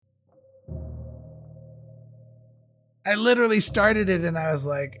I literally started it and I was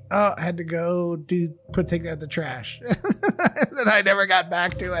like, oh, I had to go take out the trash. Then I never got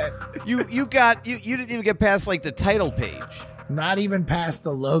back to it. You didn't even get past like the title page. Not even past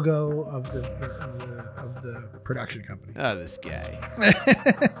the logo of the production company. Oh, this guy.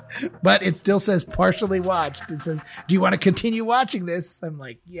 But it still says partially watched. It says, do you want to continue watching this? I'm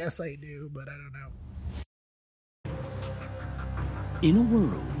like, yes, I do, but I don't know. In a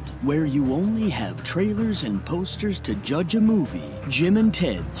world where you only have trailers and posters to judge a movie, Jim and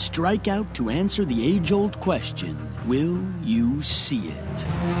Ted strike out to answer the age-old question, will you see it?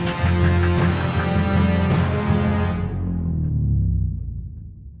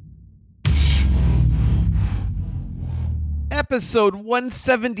 Episode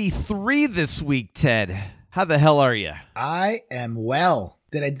 173 this week, Ted. How the hell are you? I am well.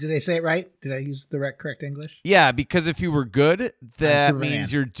 Did I say it right? Did I use the correct English? Yeah, because if you were good, that Superman.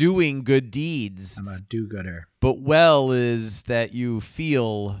 means you're doing good deeds. I'm a do-gooder. But well is that you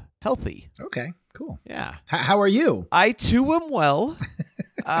feel healthy. Okay, cool. Yeah. How are you? I too am well.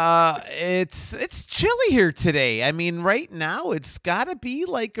 It's chilly here today. I mean, right now it's got to be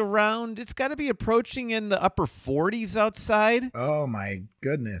approaching in the upper 40s outside. Oh my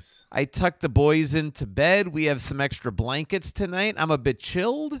goodness. I tucked the boys into bed. We have some extra blankets tonight. I'm a bit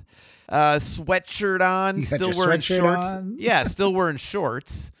chilled. Sweatshirt on, You got still your wearing sweatshirt shorts. on? Yeah, still wearing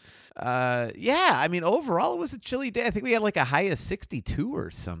shorts. Yeah, I mean, overall it was a chilly day. I think we had like a high of 62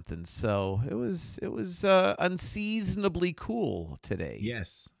 or something. So it was unseasonably cool today.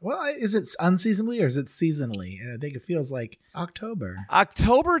 Yes. Well, is it unseasonably or is it seasonally? I think it feels like October.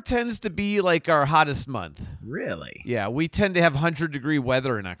 October tends to be like our hottest month. Really? Yeah, we tend to have 100-degree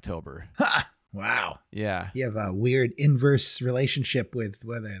weather in October. Wow. Yeah. You have a weird inverse relationship with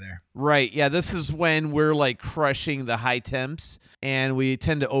weather there. Right. Yeah, this is when we're like crushing the high temps and we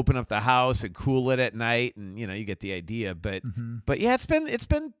tend to open up the house and cool it at night, and you get the idea. But yeah, it's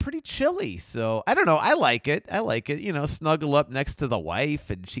been pretty chilly. So I don't know. I like it. Snuggle up next to the wife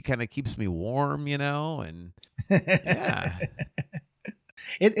and she kind of keeps me warm, and yeah.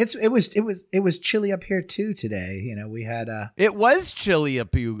 It was chilly up here too today. We had It was chilly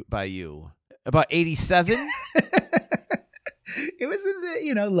up by you. About 87? It was in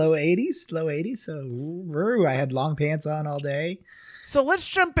the low 80s. So I had long pants on all day. So let's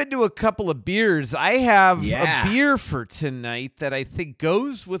jump into a couple of beers. I have Yeah. a beer for tonight that I think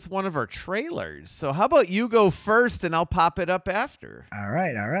goes with one of our trailers. So how about you go first and I'll pop it up after? All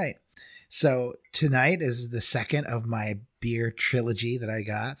right. So tonight is the second of my beer trilogy that I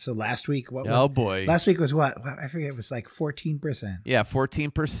got. So last week, boy. Last week was what? I forget. It was like 14%. Yeah,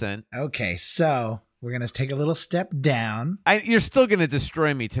 14%. Okay, so we're going to take a little step down. You're still going to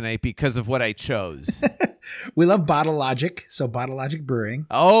destroy me tonight because of what I chose. We love Bottle Logic, so Bottle Logic Brewing.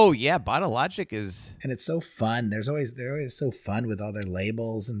 Oh, yeah, Bottle Logic is... And it's so fun. They're always so fun with all their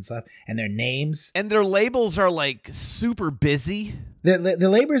labels and stuff and their names. And their labels are like super busy.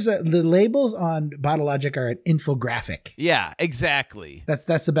 The labels on Bottle Logic are an infographic. Yeah, exactly.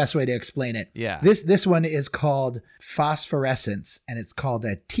 That's the best way to explain it. Yeah. This one is called Phosphorescence, and it's called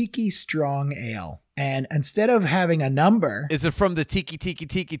a Tiki Strong Ale. And instead of having a number... Is it from the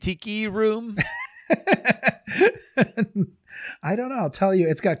Tiki room? I don't know. I'll tell you.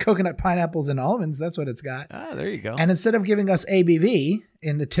 It's got coconut, pineapples, and almonds. That's what it's got. Ah, there you go. And instead of giving us ABV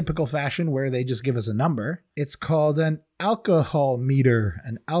in the typical fashion where they just give us a number, it's called an alcohol meter.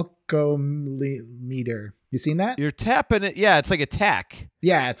 An alcometer. You seen that? You're tapping it. Yeah, it's like a tack.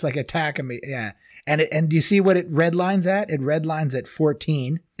 Yeah, it's like a tachometer. Yeah. And do you see what it redlines at? It redlines at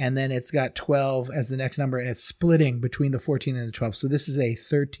 14, and then it's got 12 as the next number, and it's splitting between the 14 and the 12. So this is a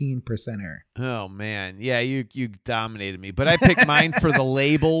 13%er. Oh, man. Yeah, you dominated me. But I picked mine for the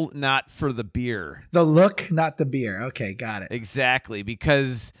label, not for the beer. The look, not the beer. Okay, got it. Exactly,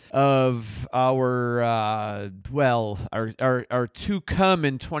 because of our, our to come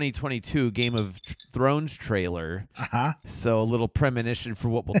in 2022 Game of Thrones trailer. Uh-huh. So a little premonition for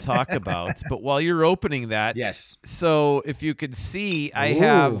what we'll talk about. But while you're opening that, yes. So if you can see, I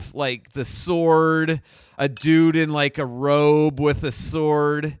have like the sword, a dude in like a robe with a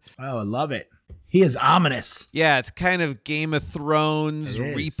sword. Oh, I love it. He is ominous. Yeah, it's kind of Game of Thrones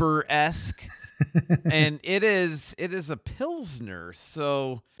Reaper-esque. And it is a Pilsner.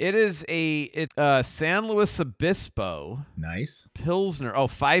 So it's San Luis Obispo. Nice. Pilsner. Oh,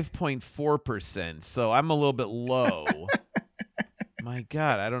 5.4%. So I'm a little bit low. My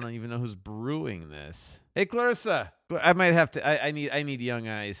God, I don't even know who's brewing this. Hey, Clarissa, I might have to. I need young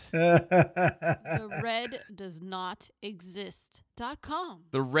eyes. The red does not exist.com.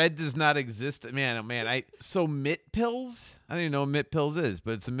 The red does not exist. Man, oh man. So Mitt Pils? I don't even know what Mitt Pils is,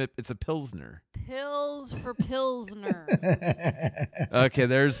 but it's a Pilsner. Pills for Pilsner. Okay,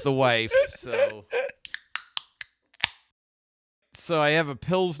 there's the wife. So I have a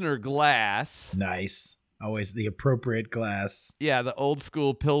Pilsner glass. Nice. Always the appropriate glass. Yeah, the old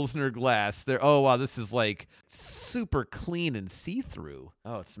school Pilsner glass. Oh, wow, this is like super clean and see-through.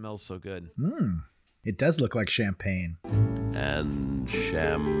 Oh, it smells so good. It does look like champagne. And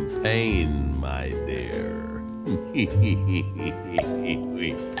champagne, my dear.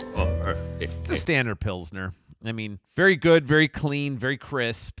 It's a standard Pilsner. I mean, very good, very clean, very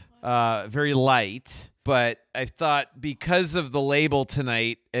crisp, very light. But I thought because of the label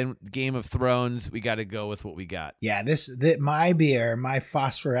tonight and Game of Thrones, we got to go with what we got. Yeah, my beer, my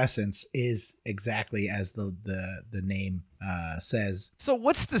phosphorescence is exactly as the name says. So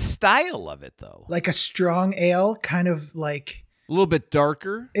what's the style of it, though? Like a strong ale, kind of like a little bit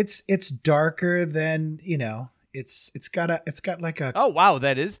darker. It's darker than, it's got like a. Oh wow,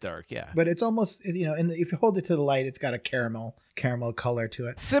 that is dark. Yeah, but it's almost, if you hold it to the light, it's got a caramel color to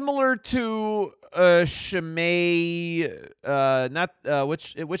it. Similar to Chimay,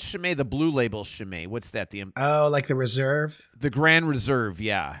 which Chimay, the blue label Chimay. What's that? Like the Reserve? The Grand Reserve,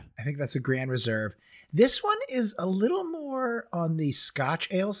 yeah. I think that's a Grand Reserve. This one is a little more on the Scotch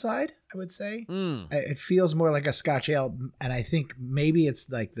ale side, I would say. It feels more like a Scotch ale, and I think maybe it's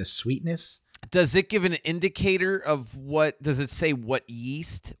like the sweetness. Does it give an indicator of does it say what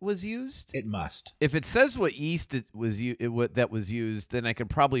yeast was used? It must. If it says what yeast that was used, then I could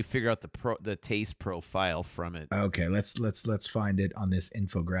probably figure out the taste profile from it. Okay, let's find it on this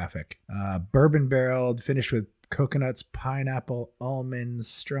infographic. Bourbon barreled, finished with coconuts, pineapple, almonds,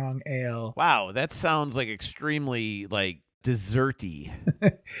 strong ale. Wow, that sounds like extremely like desserty.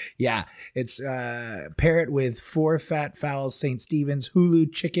 Yeah, it's pair it with 4 fat fowls, St. Stephen's,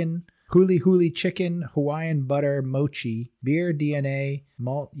 Huli chicken, Hawaiian butter, mochi, beer DNA,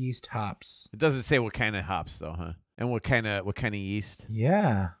 malt, yeast, hops. It doesn't say what kind of hops though, huh? And what kind of yeast?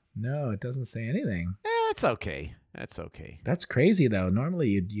 Yeah, no, it doesn't say anything. That's okay. That's okay. That's crazy though. Normally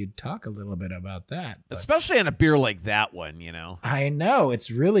you'd talk a little bit about that, especially on a beer like that one. I know,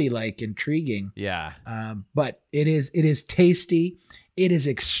 it's really like intriguing. Yeah. But it is tasty. It is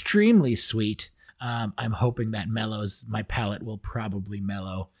extremely sweet. I'm hoping that my palate will probably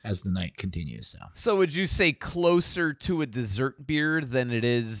mellow as the night continues. So would you say closer to a dessert beer than it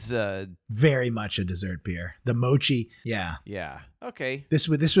is? Very much a dessert beer. The mochi, yeah. Yeah. Okay. This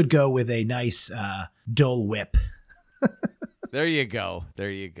would go with a nice Dole Whip. There you go.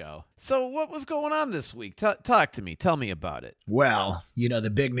 So what was going on this week? Talk to me. Tell me about it. Well,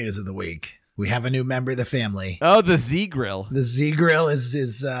 the big news of the week. We have a new member of the family. Oh, the Z Grill. The Z Grill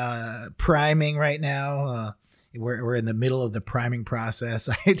is priming right now. We're in the middle of the priming process.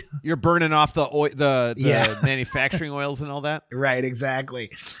 You're burning off the manufacturing oils and all that? Right, exactly.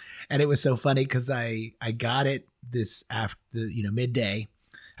 And it was so funny because I got it this after midday.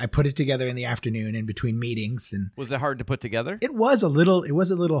 I put it together in the afternoon in between meetings. And was it hard to put together? It was a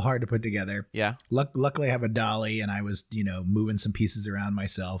little hard to put together. Yeah. Luckily I have a dolly and I was, moving some pieces around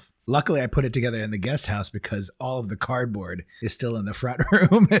myself. Luckily I put it together in the guest house because all of the cardboard is still in the front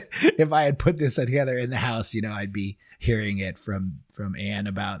room. If I had put this together in the house, I'd be hearing it from Ann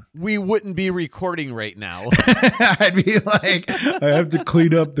about. We wouldn't be recording right now. I'd be like, I have to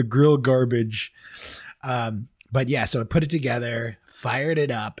clean up the grill garbage. But yeah, so I put it together, fired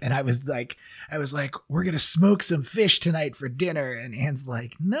it up, and I was like, we're gonna smoke some fish tonight for dinner. And Ann's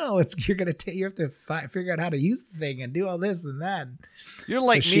like, no, you have to figure out how to use the thing and do all this and that. You're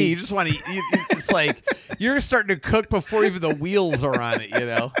like me. You just want to. It's like you're starting to cook before even the wheels are on it.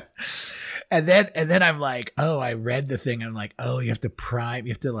 And then I'm like, oh, I read the thing. I'm like, oh, you have to prime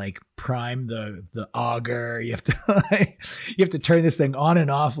the auger. You have to turn this thing on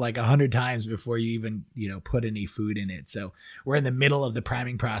and off like 100 times before you even, put any food in it. So we're in the middle of the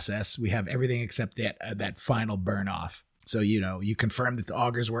priming process. We have everything except that final burn off. So, you confirm that the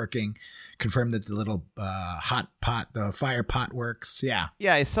auger's working, confirm that the little hot pot, the fire pot works. Yeah.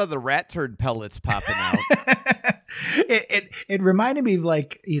 Yeah, I saw the rat turd pellets popping out. It reminded me of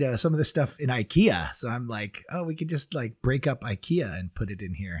like, some of the stuff in IKEA. So I'm like, oh, we could just like break up IKEA and put it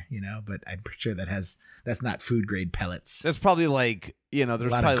in here, but I'm pretty sure that's not food grade pellets. That's probably like, there's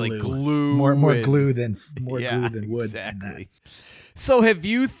probably like glue. More glue than glue than wood. Exactly. So have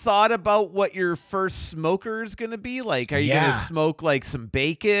you thought about what your first smoker is going to be? Like, are you going to smoke like some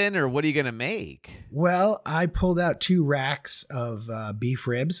bacon or what are you going to make? Well, I pulled out 2 racks of beef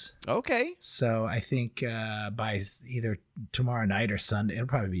ribs. Okay. So I think by either tomorrow night or Sunday, it'll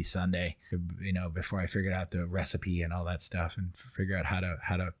probably be Sunday, before I figured out the recipe and all that stuff and figure out how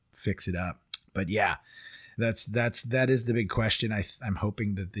to fix it up. But yeah, that is the big question. I'm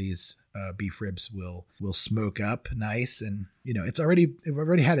hoping that these beef ribs will smoke up nice, and I've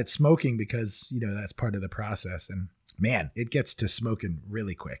already had it smoking because that's part of the process, and man, it gets to smoking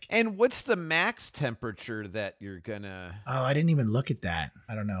really quick. And what's the max temperature that you're gonna? Oh, I didn't even look at that.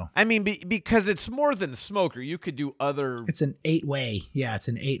 I don't know. I mean, because it's more than a smoker. You could do other. It's an 8-way. Yeah, it's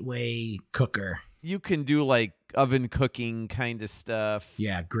an 8-way cooker. You can do like oven cooking kind of stuff.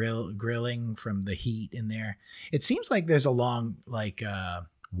 Yeah, grilling from the heat in there. It seems like there's a long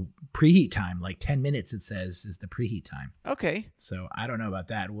preheat time, like 10 minutes. It says is the preheat time. Okay. So I don't know about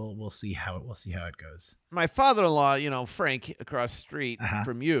that. We'll see how it goes. My father-in-law, Frank, across the street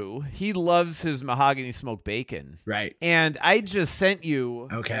from you, he loves his mahogany smoked bacon. Right. And I just sent you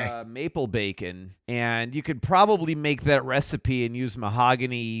maple bacon, and you could probably make that recipe and use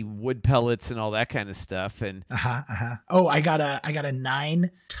mahogany wood pellets and all that kind of stuff. And Oh, I got a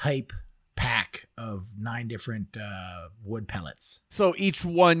 9-type pack of 9 different wood pellets. So each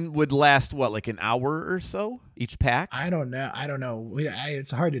one would last what, like an hour or so? Each pack? I don't know.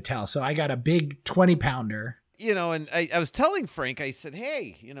 It's hard to tell. So I got a big 20-pounder. And I was telling Frank, I said,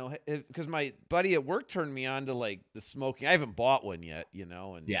 hey, because my buddy at work turned me on to like the smoking. I haven't bought one yet,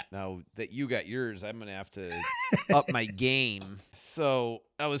 and now that you got yours, I'm going to have to up my game. So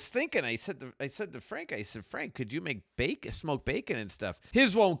I was thinking, I said to Frank, Frank, could you make smoked bacon and stuff?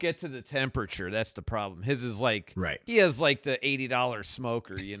 His won't get to the temperature. That's the problem. His is like, he has like the $80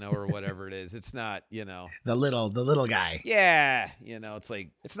 smoker, or whatever it is. It's not, the little guy. Yeah. It's like,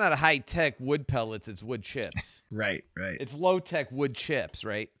 it's not a high tech wood pellets. It's wood chips. Right. It's low tech wood chips,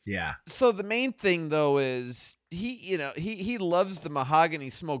 right? Yeah. So the main thing though is he loves the mahogany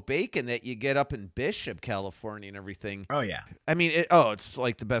smoked bacon that you get up in Bishop, California, and everything. Oh yeah. I mean, it's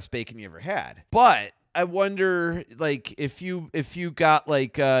like the best bacon you ever had. But I wonder, like, if you got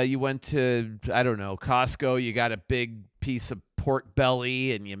like you went to, I don't know, Costco, you got a big piece of pork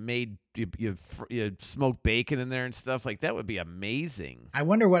belly, and you made you smoked bacon in there and stuff, like that would be amazing. I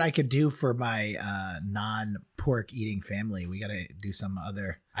wonder what I could do for my non-pork eating family. We got to do some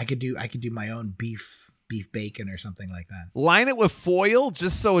other. I could do my own beef bacon or something like that. Line it with foil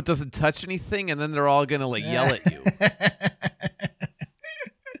just so it doesn't touch anything, and then they're all gonna like yell at you.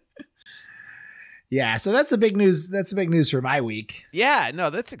 Yeah, so that's the big news. That's the big news for my week. Yeah, no,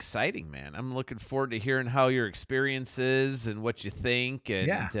 that's exciting, man. I'm looking forward to hearing how your experience is and what you think.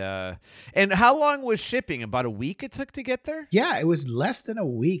 And and how long was shipping? About a week it took to get there? Yeah, it was less than a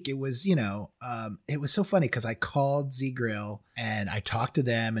week. It was, it was so funny because I called Z Grill and I talked to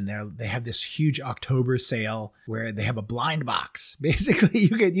them, and they have this huge October sale where they have a blind box. Basically,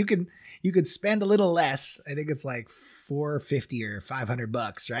 you could spend a little less. I think it's like $450 or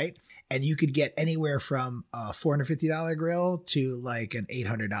 $500, right? And you could get anywhere from a $450 grill to like an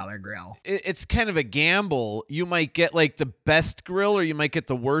 $800 grill. It's kind of a gamble. You might get like the best grill or you might get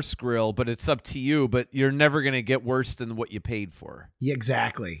the worst grill, but it's up to you. But you're never going to get worse than what you paid for. Yeah,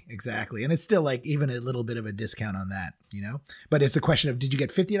 exactly. And it's still like even a little bit of a discount on that, But it's a question of, did you get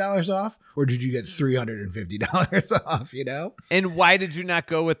 $50 off or did you get $350 off, And why did you not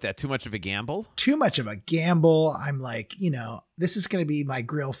go with that? Too much of a gamble? Too much of a gamble. I'm like, this is going to be my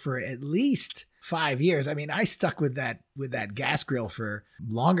grill for at least 5 years. I mean, I stuck with that gas grill for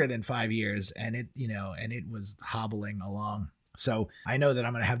longer than 5 years, and it was hobbling along. So I know that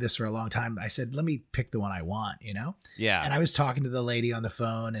I'm going to have this for a long time. I said, let me pick the one I want, Yeah. And I was talking to the lady on the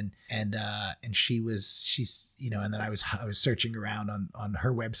phone, and she's and then I was searching around on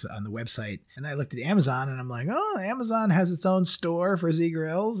her website, on the website, and I looked at Amazon, and I'm like, oh, Amazon has its own store for Z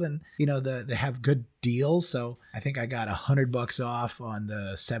Grills, and they have good deals. So I think I got $100 off on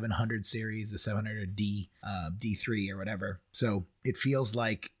the 700 series, the 700D D3 or whatever. So it feels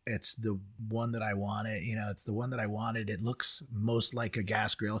like it's the one that I wanted. It's the one that I wanted. It looks most like a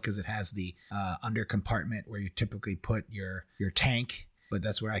gas grill because it has the under compartment where you typically put your tank. But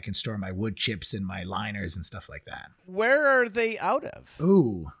that's where I can store my wood chips and my liners and stuff like that. Where are they out of?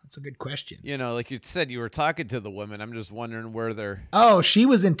 Ooh, that's a good question. Like you said, you were talking to the woman. I'm just wondering where they're... Oh, she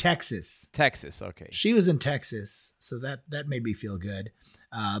was in Texas. Texas, okay. She was in Texas, so that made me feel good.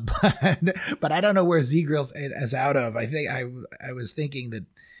 But I don't know where Z Grills is out of. I think I was thinking that,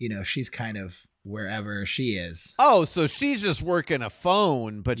 she's kind of wherever she is. Oh, so she's just working a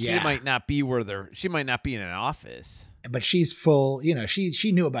phone, but she might not be she might not be in an office. But she's full,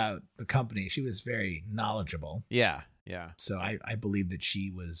 she knew about the company. She was very knowledgeable. Yeah. So I believe that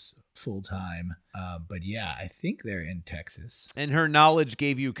she was full time. But yeah, I think they're in Texas. And her knowledge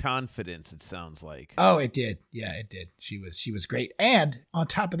gave you confidence, it sounds like. Oh, it did. Yeah, it did. She was great. And on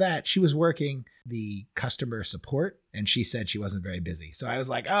top of that, she was working the customer support, and she said she wasn't very busy. So I was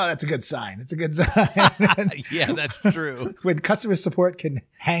like, oh, that's a good sign. It's a good sign. Yeah, that's true. When customer support can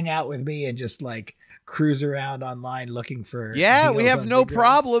hang out with me and just like cruise around online looking for Yeah, we deals have on no Zigras.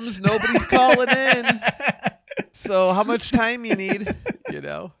 problems. Nobody's calling in. So how much time you need?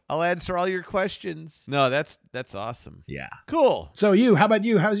 I'll answer all your questions. No, that's awesome. Yeah. Cool. So how about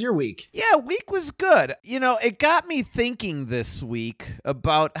you? How's your week? Yeah, week was good. It got me thinking this week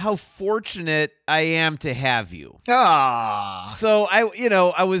about how fortunate I am to have you. Ah. So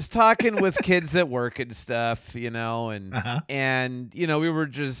I was talking with kids at work and stuff, and we were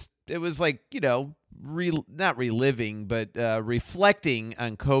just, it was like, not reliving, but reflecting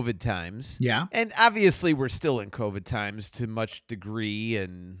on COVID times. Yeah. And obviously we're still in COVID times to much degree,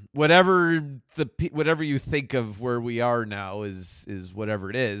 and whatever you think of where we are now is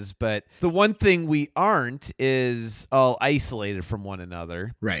whatever it is. But the one thing we aren't is all isolated from one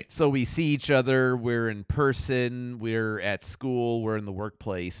another. Right. So we see each other, we're in person, we're at school, we're in the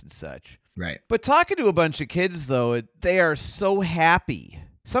workplace and such. Right. But talking to a bunch of kids, though, they are so happy.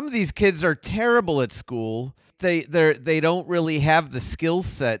 Some of these kids are terrible at school. They don't really have the skill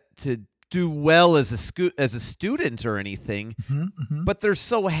set to do well as a student or anything, but they're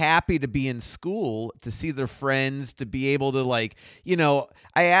so happy to be in school, to see their friends, to be able to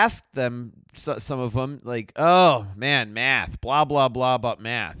I asked them, some of them, like, oh man, math, blah, blah, blah about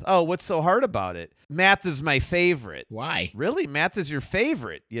math. Oh, what's so hard about it? Math is my favorite. Why? Really? Math is your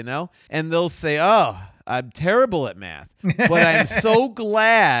favorite, And they'll say, oh, I'm terrible at math, but I'm so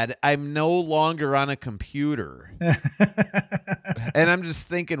glad I'm no longer on a computer. And I'm just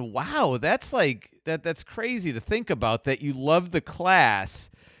thinking, wow, that's that's crazy to think about, that you love the class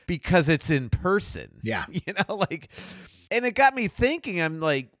because it's in person. Yeah. And it got me thinking, I'm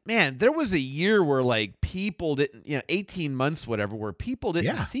like, man, there was a year where people didn't, 18 months, whatever, where people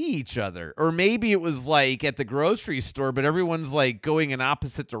didn't see each other. Or maybe it was at the grocery store, but everyone's going in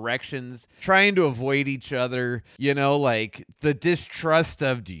opposite directions, trying to avoid each other, the distrust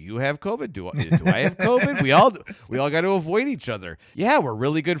of, do you have COVID? Do I have COVID? We all got to avoid each other. Yeah, we're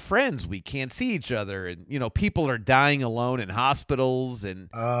really good friends. We can't see each other. And, people are dying alone in hospitals and...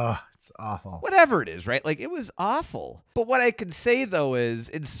 Oh, it's awful. Whatever it is, right? It was awful. But what I can say, though, is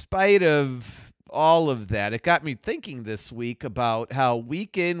in spite of all of that, it got me thinking this week about how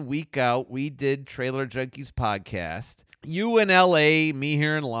week in, week out, we did Trailer Junkies podcast. You in LA, me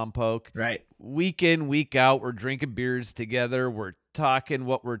here in Lompoc. Right. Week in, week out, we're drinking beers together. We're talking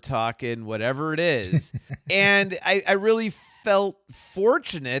what we're talking, whatever it is. And I really felt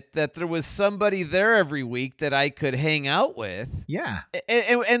fortunate that there was somebody there every week that I could hang out with. Yeah.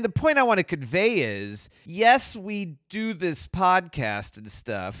 And the point I want to convey is, yes, we do this podcast and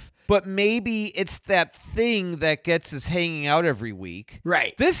stuff, but maybe it's that thing that gets us hanging out every week.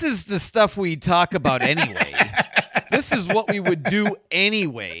 Right. This is the stuff we talk about anyway. This is what we would do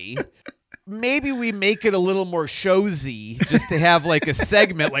anyway. Maybe we make it a little more showsy just to have a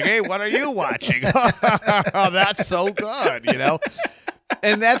segment hey, what are you watching? Oh, that's so good,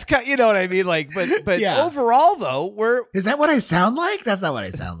 And that's kind, you know what I mean? But Yeah. Overall, though, Is that what I sound like? That's not what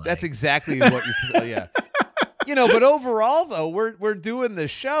I sound like. that's exactly what you're, yeah. But overall, though, we're doing the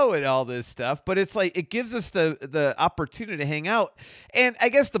show and all this stuff, but it's it gives us the opportunity to hang out. And I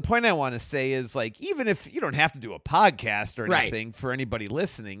guess the point I want to say is even if you don't have to do a podcast or anything for anybody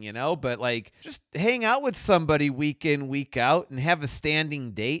listening, but just hang out with somebody week in, week out and have a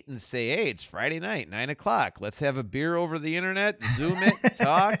standing date and say, hey, it's Friday night, 9:00. Let's have a beer over the internet, Zoom it,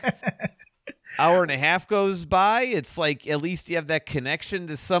 talk. Hour and a half goes by. It's at least you have that connection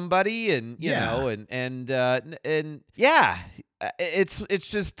to somebody, and you know, and yeah, it's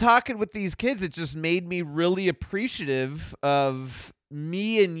just talking with these kids. It just made me really appreciative of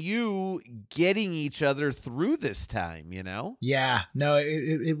me and you getting each other through this time, Yeah, no,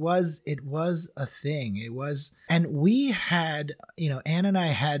 it was a thing. It was, and we had, Ann and I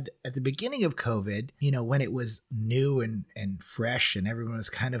had at the beginning of COVID, when it was new and fresh and everyone was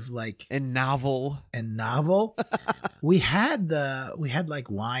kind of and novel, we had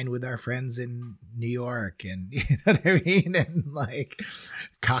wine with our friends in New York, and you know what I mean, and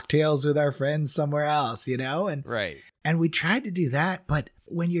cocktails with our friends somewhere else, and right. And we tried to do that, but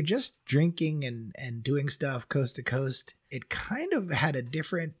when you're just drinking and doing stuff coast to coast, it kind of had a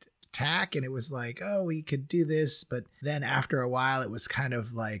different tack, and it was oh, we could do this, but then after a while, it was kind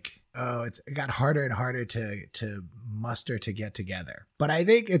of oh, it got harder and harder to muster to get together. But I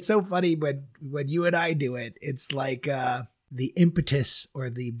think it's so funny when you and I do it, it's the impetus or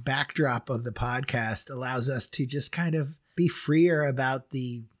the backdrop of the podcast allows us to just kind of be freer about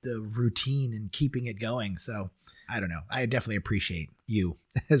the routine and keeping it going. So I don't know. I definitely appreciate you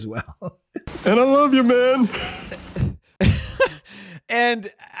as well. And I love you, man. And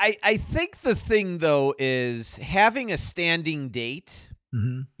I think the thing, though, is having a standing date,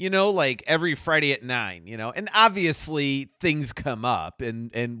 you know, like every Friday at 9, you know, and obviously things come up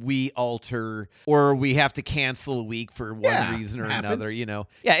and we alter or we have to cancel a week for one reason or another, you know.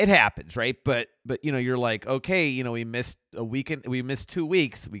 Yeah, it happens, right? But, you know, you're like, okay, you know, we missed a weekend, we missed 2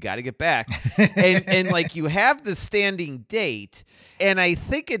 weeks, we got to get back. and like you have the standing date. And I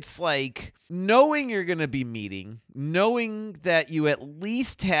think it's like knowing you're going to be meeting, knowing that you at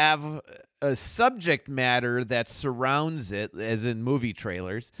least have a subject matter that surrounds it, as in movie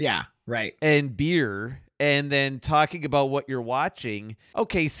trailers. Yeah, right. And beer, and then talking about what you're watching.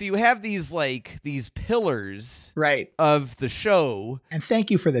 Okay, so you have these pillars right of the show. And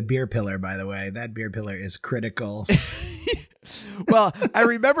thank you for the beer pillar, by the way. That beer pillar is critical. Well, I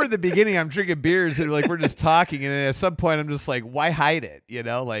remember in the beginning, I'm drinking beers and like we're just talking, and then at some point I'm just like, why hide it? You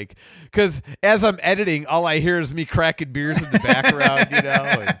know, like because as I'm editing, all I hear is me cracking beers in the background. You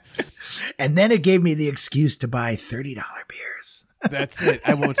know, and then it gave me the excuse to buy $30 beers. That's it.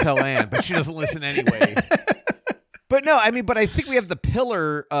 I won't tell Ann, but she doesn't listen anyway. But no, I mean, but I think we have the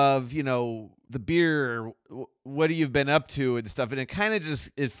pillar of, you know, the beer, what have you been up to and stuff. And it kind of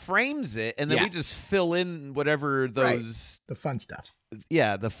just, it frames it. And then we just fill in whatever those. The fun stuff.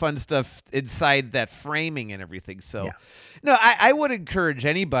 Yeah, the fun stuff inside that framing and everything. So, no, I would encourage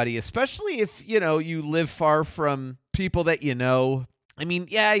anybody, especially if, you know, you live far from people that you know. I mean,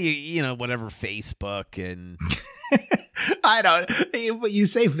 yeah, you know, whatever, Facebook and... I don't. But you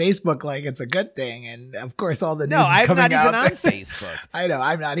say Facebook like it's a good thing, and of course, all the news is coming out. No, I'm not even on Facebook. I know,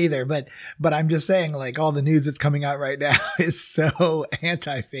 I'm not either. But I'm just saying, like all the news that's coming out right now is so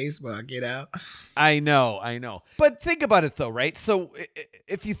anti-Facebook. You know. I know. But think about it though, right? So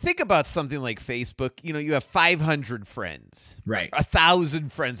if you think about something like Facebook, you know, you have 500 friends, right?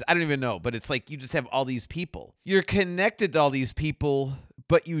 1,000 friends. I don't even know, but it's like you just have all these people. You're connected to all these people,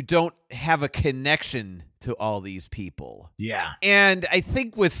 but you don't have a connection to all these people. Yeah. And I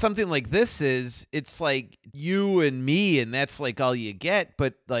think with something like this it's like you and me, and that's like all you get,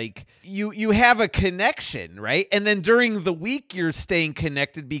 but like you have a connection, right? And then during the week you're staying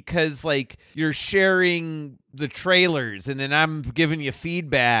connected because like you're sharing the trailers, and then I'm giving you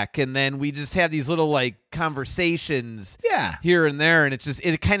feedback, and then we just have these little like conversations here and there, and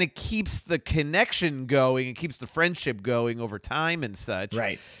it kind of keeps the connection going and keeps the friendship going over time and such.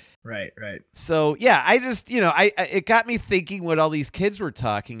 Right. So yeah, I just, you know, it got me thinking what all these kids were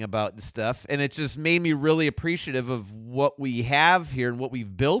talking about and stuff, and it just made me really appreciative of what we have here and what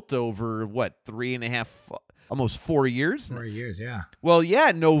we've built over 3.5, almost 4 years. 4 years, yeah. Well,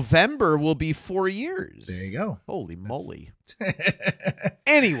 yeah, November will be 4 years. There you go. Holy moly.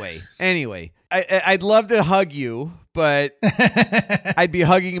 Anyway, I'd love to hug you, but I'd be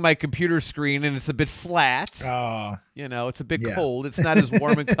hugging my computer screen, and it's a bit flat. Oh, you know, it's a bit cold. It's not as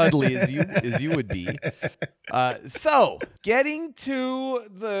warm and cuddly as you would be. So, getting to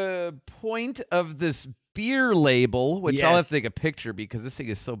the point of this beer label, which I'll have to take a picture because this thing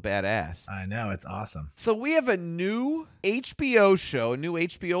is so badass. I know, it's awesome. So we have a new HBO show, a new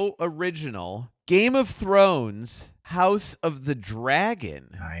HBO original, Game of Thrones, House of the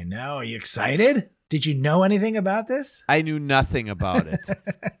Dragon. I know. Are you excited? Did you know anything about this? I knew nothing about it.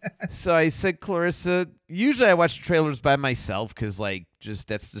 So I said, Clarissa, usually I watch trailers by myself because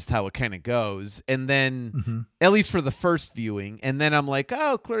that's just how it kind of goes. And then, at least for the first viewing, and then I'm like,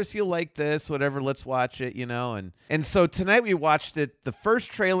 oh, Clarissa, you'll like this, whatever, let's watch it, you know. And so tonight we watched it. The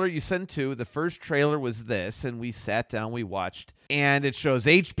first trailer, you sent 2, the first trailer was this, and we sat down, we watched, and it shows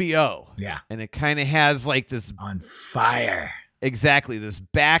HBO. Yeah. And it kind of has like this... On fire. Exactly, this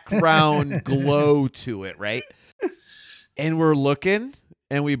background glow to it, right? And we're looking,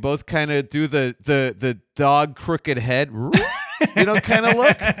 and we both kind of do the dog crooked head, you know, kind of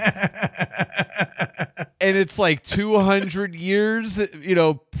look. And it's like 200 years, you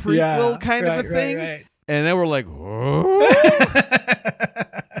know, prequel kind of a thing. Right. And then we're like, whoa.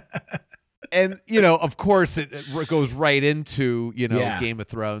 And, you know, of course, it goes right into, you know, Game of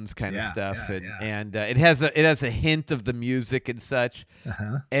Thrones kind of stuff. And it has a hint of the music and such.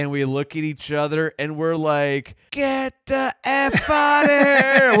 And we look at each other and we're like, get the F out of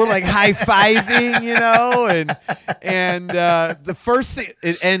here. We're like high-fiving, you know. And the first thing,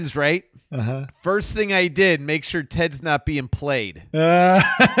 it ends, right? First thing I did, make sure Ted's not being played. Uh,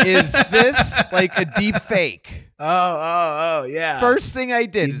 Is this like a deep fake? oh, yeah. First thing I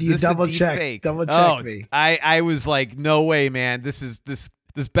did, is You this double a deep check. fake? Double check me. I was like, no way, man. This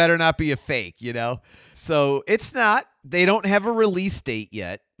better not be a fake, you know? So it's not. They don't have a release date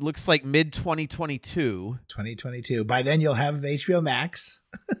yet. Looks like mid 2022. 2022. By then you'll have HBO Max.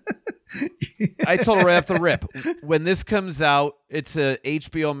 I told her right off the rip, when this comes out, it's a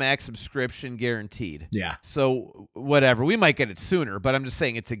HBO Max subscription guaranteed. Yeah. So whatever, we might get it sooner, but I'm just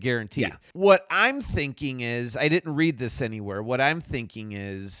saying it's a guarantee. Yeah. What I'm thinking is, I didn't read this anywhere. What I'm thinking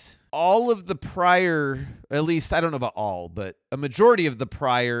is all of the prior, at least I don't know about all, but a majority of the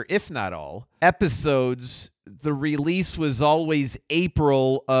prior, if not all, episodes, the release was always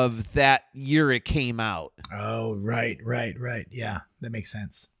April of that year it came out. Oh, right. Yeah, that makes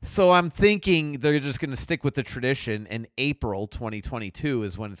sense. So I'm thinking they're just going to stick with the tradition, and April 2022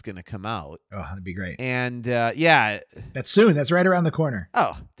 is when it's going to come out. Oh, that'd be great. And yeah. That's soon. That's right around the corner.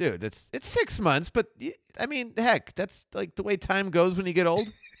 Oh, dude, it's 6 months, but I mean, heck, that's like the way time goes when you get old.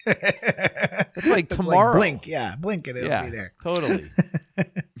 It's like tomorrow. Blink and it'll be there. Totally.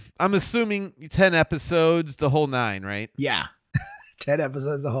 I'm assuming 10 episodes, the whole 9, right? Yeah. 10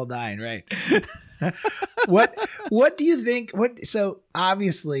 episodes, the whole 9, right? What do you think? So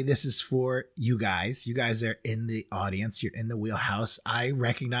obviously this is for you guys. You guys are in the audience. You're in the wheelhouse. I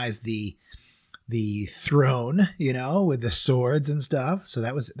recognize the throne, with the swords and stuff. So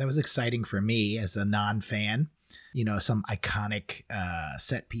that was exciting for me as a non-fan. Some iconic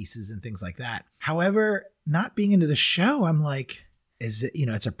set pieces and things like that. However, not being into the show, I'm like, is it,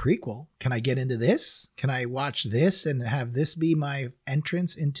 it's a prequel. Can I get into this? Can I watch this and have this be my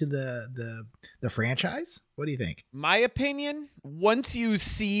entrance into the franchise? What do you think? My opinion, once you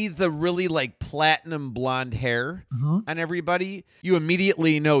see the really like platinum blonde hair on everybody, you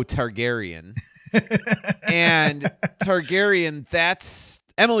immediately know Targaryen. And Targaryen, that's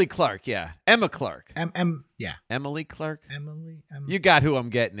Emily Clark, yeah. Emma Clark. Yeah. Emily Clark? Emily. You got who I'm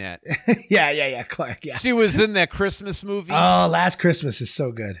getting at. Yeah. Clark, yeah. She was in that Christmas movie. Oh, Last Christmas is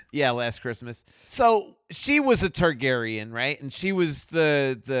so good. Yeah, Last Christmas. So she was a Targaryen, right? And she was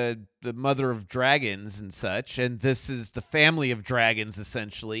the mother of dragons and such. And this is the family of dragons,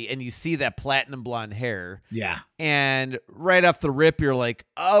 essentially. And you see that platinum blonde hair. Yeah. And right off the rip, you're like,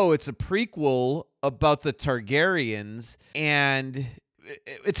 oh, it's a prequel about the Targaryens. And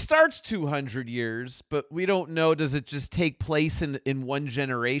it starts 200 years, but we don't know. Does it just take place in one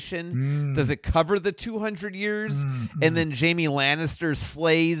generation? Does it cover the 200 years? And then Jaime Lannister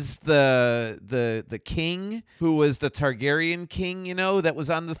slays the king, who was the Targaryen king, that was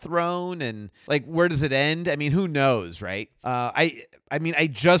on the throne. And like, where does it end? I mean, who knows, right? I mean, I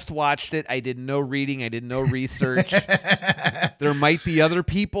just watched it. I did no reading. I did no research. There might be other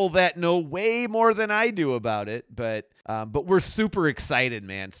people that know way more than I do about it, but we're super excited,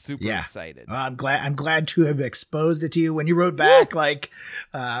 man. Super excited. Well, I'm glad to have exposed it to you. When you wrote back, what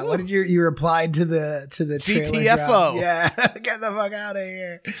did you replied to the trailer GTFO? drop? Yeah, get the fuck out of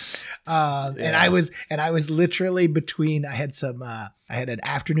here. And I was literally between. I had an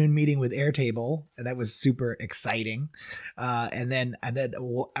afternoon meeting with Airtable, and that was super exciting. And then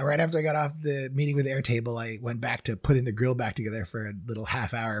right after I got off the meeting with Airtable, I went back to putting the grill back together for a little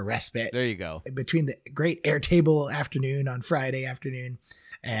half-hour respite. There you go. Between the great Airtable afternoon on Friday afternoon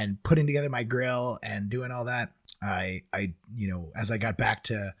and putting together my grill and doing all that, I as I got back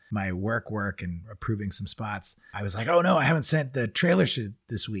to my work and approving some spots, I was like, oh no, I haven't sent the trailer sheet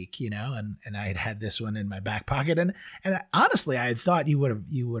this week, and I had this one in my back pocket, and honestly, I thought you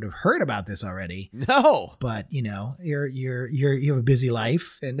would have heard about this already. No, but you have a busy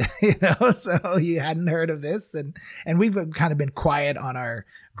life, and so you hadn't heard of this, and we've kind of been quiet on our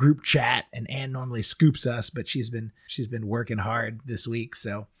group chat, and Anne normally scoops us, but she's been working hard this week,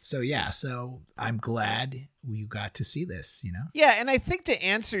 so I'm glad we got to see this, Yeah, and I think to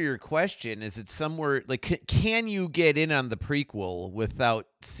answer your question, is it somewhere like, can you get in on the prequel without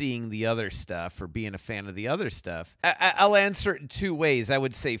seeing the other stuff or being a fan of the other stuff? I'll answer it in two ways. I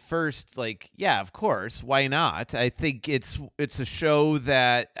would say first, yeah, of course, why not? I think it's a show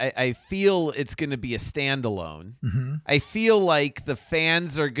that I feel it's going to be a standalone. Mm-hmm. I feel like the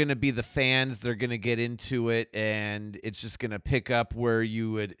fans are going to be the fans. They're going to get into it, and it's just going to pick up where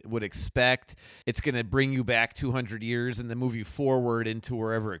you would expect. It's going to bring you back 200 years and then move you forward into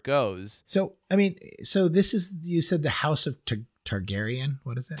wherever it goes. So, this is, you said the House of Targaryen.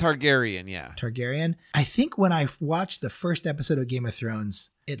 What is it? Targaryen, yeah. Targaryen. I think when I watched the first episode of Game of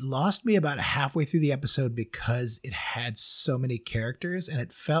Thrones, it lost me about halfway through the episode because it had so many characters, and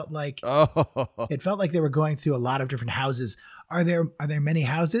it felt like they were going through a lot of different houses. Are there many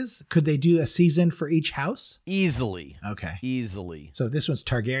houses? Could they do a season for each house? Easily. Okay. Easily. So if this one's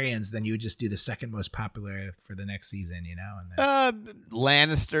Targaryens, then you would just do the second most popular for the next season, you know? And then...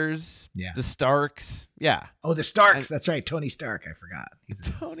 Lannisters. Yeah. The Starks. Yeah. Oh, the Starks. That's right. Tony Stark. I forgot.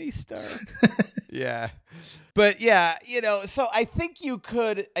 Tony Stark. Yeah. But yeah, so I think you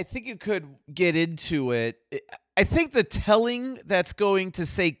could get into it. I think the telling that's going to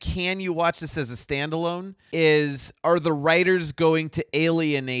say, can you watch this as a standalone, are the writers going to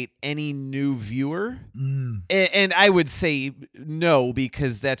alienate any new viewer? And I would say no,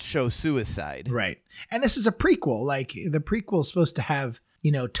 because that's show suicide. Right. And this is a prequel. Like, the prequel is supposed to have,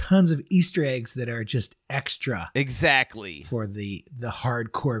 tons of Easter eggs that are just extra. Exactly. For the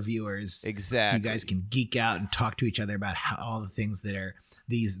hardcore viewers. Exactly. So you guys can geek out and talk to each other about all the things that are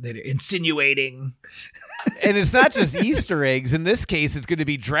insinuating. And it's not just Easter eggs. In this case, it's going to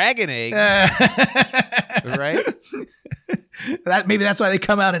be dragon eggs. Right? Maybe that's why they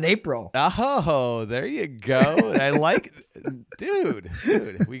come out in April. Oh, there you go. I like, dude,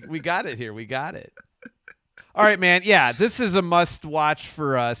 we got it here. We got it. All right, man. Yeah, this is a must watch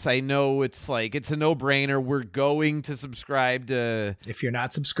for us. I know it's a no-brainer. We're going to subscribe to... If you're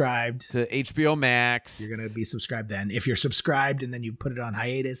not subscribed... To HBO Max. You're going to be subscribed then. If you're subscribed and then you put it on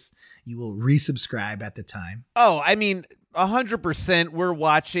hiatus, you will resubscribe at the time. Oh, I mean... 100% we're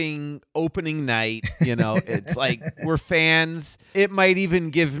watching opening night, it's like we're fans. It might even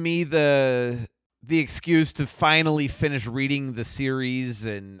give me the excuse to finally finish reading the series,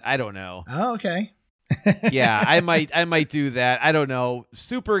 and I don't know. Oh, okay. Yeah, I might do that. I don't know.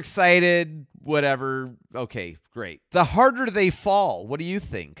 Super excited, whatever. Okay, great. The Harder They Fall. What do you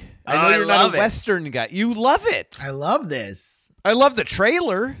think? I know you're not a Western guy. You love it. I love this. I love the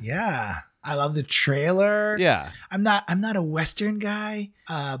trailer. Yeah. I love the trailer. Yeah. I'm not a Western guy,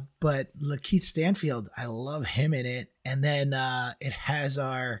 but Lakeith Stanfield, I love him in it. And then it has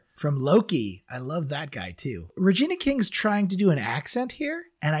from Loki. I love that guy too. Regina King's trying to do an accent here,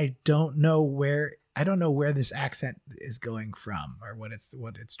 and I don't know where this accent is going from or what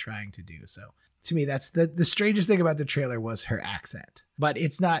it's trying to do. So to me, that's the strangest thing about the trailer was her accent, but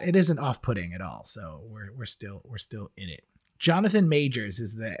it isn't off-putting at all. So we're still in it. Jonathan Majors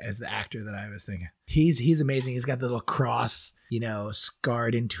is the actor that I was thinking. He's amazing. He's got the little cross,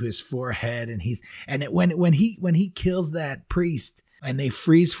 scarred into his forehead, and when he kills that priest and they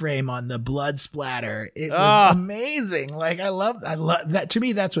freeze frame on the blood splatter, it was amazing. Like I love that. To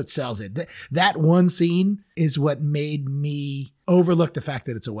me, that's what sells it. That one scene is what made me overlook the fact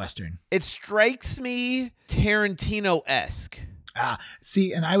that it's a Western. It strikes me Tarantino-esque.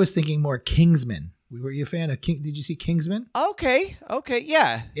 See, and I was thinking more Kingsman. Were you a fan of Did you see Kingsman? Okay,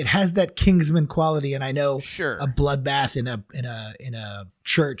 yeah. It has that Kingsman quality, and I know sure. A bloodbath in a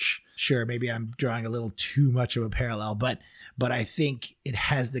church. Sure, maybe I'm drawing a little too much of a parallel, but I think it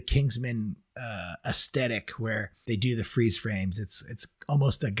has the Kingsman aesthetic where they do the freeze frames. It's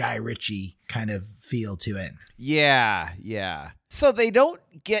almost a Guy Ritchie kind of feel to it. Yeah. So they don't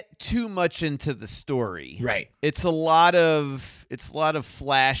get too much into the story. Right. It's a lot of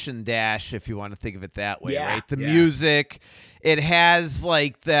flash and dash, if you want to think of it that way, right? The music, it has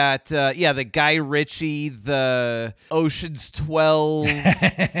like that the Guy Ritchie, the Ocean's 12,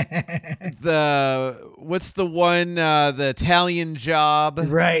 what's the one, the Italian Job.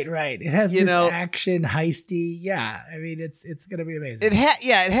 Right. It has this action heisty. Yeah. I mean, it's going to be amazing.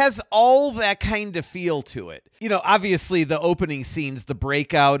 It has all that kind of feel to it. Obviously the opening scenes, the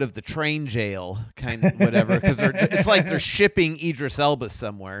breakout of the train jail, kind of whatever, because it's like they're shipping Idris Elba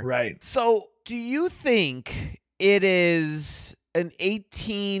somewhere. Right. So do you think it is an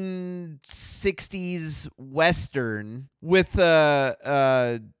 1860s Western with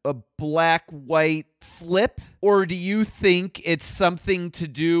a black-white flip? Or do you think it's something to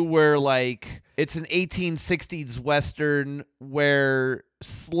do where, like, it's an 1860s Western where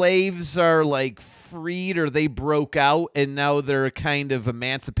slaves are, like, freed or they broke out and now they're kind of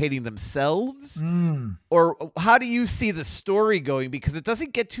emancipating themselves? Or how do you see the story going? Because it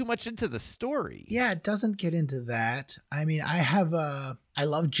doesn't get too much into the story. Yeah, it doesn't get into that. I mean, I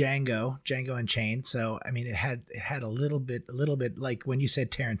love Django Unchained. So, I mean, it had a little bit like when you said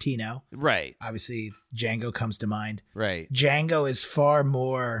Tarantino. Right. Obviously, Django comes to mind. Right. Django is far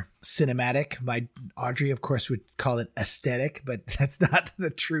more cinematic. Audrey, of course, would call it aesthetic, but that's not the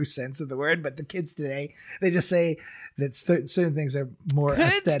true sense of the word. But the kids today, they just say that certain things are more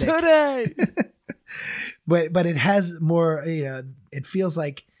aesthetic. Today. But it has more, it feels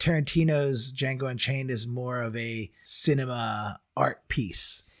like Tarantino's Django Unchained is more of a cinema art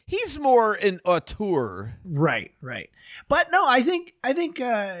piece. He's more an auteur. Right. But no, I think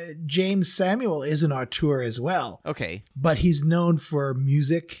James Samuel is an auteur as well. Okay. But he's known for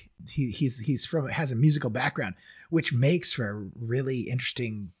music. Has a musical background, which makes for a really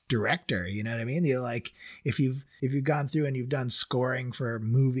interesting director. You know what I mean? You're like, if you've gone through and you've done scoring for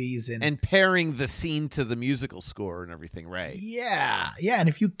movies and pairing the scene to the musical score and everything, right? Yeah. And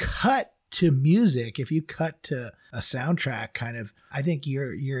if you cut to music, if you cut to a soundtrack, kind of, I think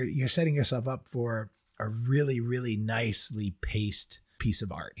you're setting yourself up for a really, really nicely paced piece of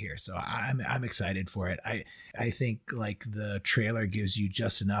art here. So I'm excited for it. I think like the trailer gives you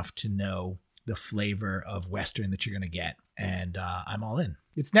just enough to know the flavor of Western that you're going to get. And I'm all in.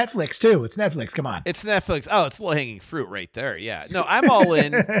 It's Netflix too. It's Netflix. Come on. It's Netflix. Oh, it's low hanging fruit right there. Yeah. No, I'm all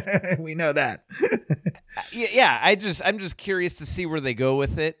in. We know that. Yeah. I'm just curious to see where they go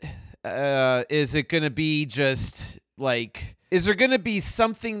with it. Is it going to be just like, is there going to be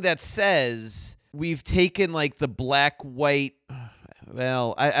something that says we've taken like the black-white,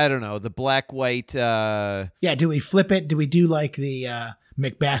 well, I don't know, the black-white. Yeah, do we flip it? Do we do like the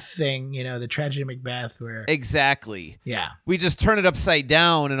Macbeth thing, the tragedy of Macbeth where. Exactly. Yeah. We just turn it upside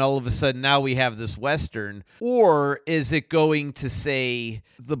down and all of a sudden now we have this Western. Or is it going to say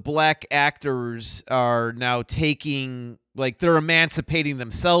the black actors are now taking, like they're emancipating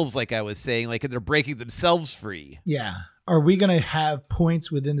themselves, like I was saying, like they're breaking themselves free? Yeah. Are we going to have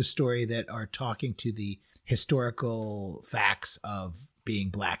points within the story that are talking to the historical facts of being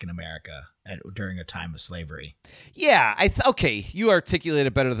black in America during a time of slavery? Yeah. Okay. You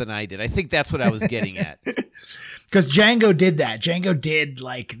articulated better than I did. I think that's what I was getting at. Because Django did that. Django did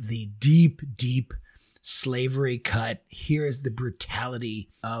like the deep, deep slavery cut. Here is the brutality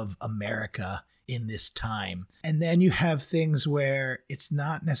of America in this time. And then you have things where it's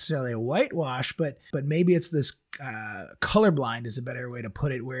not necessarily a whitewash, but maybe it's this colorblind is a better way to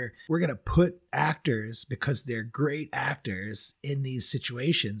put it, where we're going to put actors, because they're great actors, in these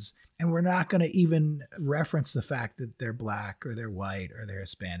situations, and we're not going to even reference the fact that they're black or they're white or they're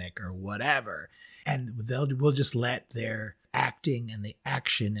Hispanic or whatever. And we'll just let their acting and the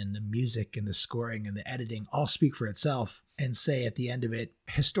action and the music and the scoring and the editing all speak for itself, and say at the end of it,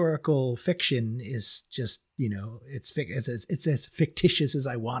 historical fiction is just, it's as fictitious as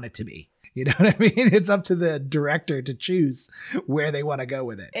I want it to be. You know what I mean? It's up to the director to choose where they want to go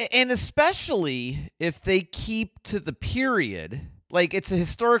with it. And especially if they keep to the period, like it's a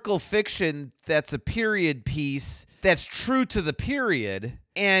historical fiction that's a period piece that's true to the period,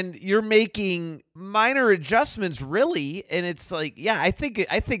 and you're making minor adjustments really, and it's like, yeah, I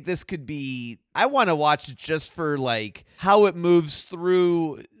think this could be, I want to watch it just for like how it moves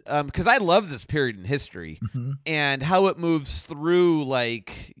through, because I love this period in history, and how it moves through,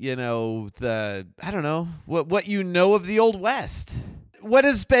 like, I don't know, what you know of the Old West. What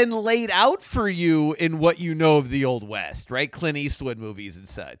has been laid out for you in what you know of the Old West, right? Clint Eastwood movies and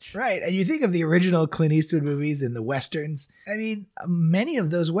such. Right. And you think of the original Clint Eastwood movies and the Westerns. I mean, many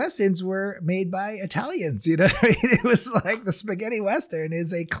of those Westerns were made by Italians. You know what I mean? It was like the spaghetti Western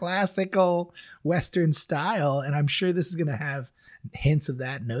is a classical Western style. And I'm sure this is going to have hints of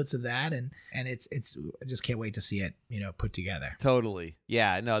that, notes of that, and it's I just can't wait to see it, put together. Totally.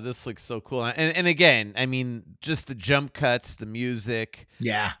 Yeah, no, this looks so cool. And again, I mean, just the jump cuts, the music.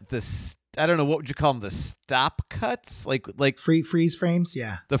 Yeah. I don't know, what would you call them? The stop cuts? Like freeze frames,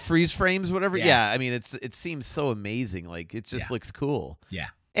 yeah. The freeze frames, whatever. Yeah. Yeah, I mean, it seems so amazing. Like it just looks cool. Yeah.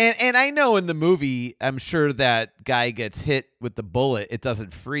 And I know in the movie, I'm sure that guy gets hit with the bullet. It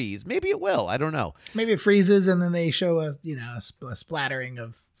doesn't freeze. Maybe it will. I don't know. Maybe it freezes and then they show a splattering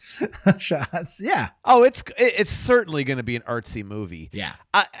of shots. Yeah. Oh, it's certainly going to be an artsy movie. Yeah.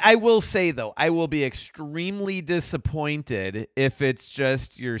 I will say, though, I will be extremely disappointed if it's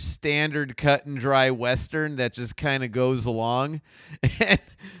just your standard cut and dry Western that just kind of goes along.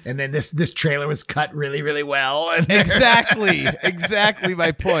 And then this trailer was cut really, really well. Exactly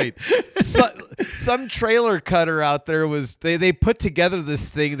my point. Some trailer cutter out there they put together this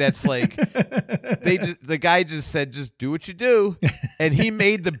thing that's like, the guy just said, just do what you do. And he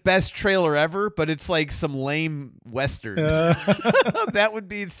made the best trailer ever, but it's like some lame Western. That would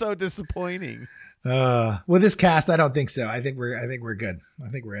be so disappointing. With this cast, I don't think so. I think we're good. I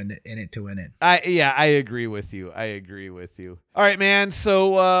think we're in it to win it. I agree with you. All right, man.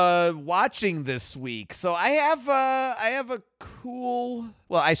 So watching this week. So I have a cool.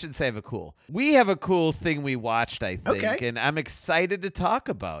 Well, I shouldn't say I have a cool. We have a cool thing we watched, I think, okay. And I'm excited to talk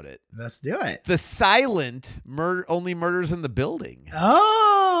about it. Let's do it. The silent Only Murders in the Building.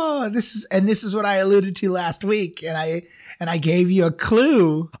 Oh, this is what I alluded to last week, and I gave you a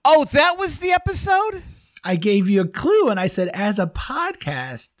clue. Oh, that was the episode? I gave you a clue and I said, as a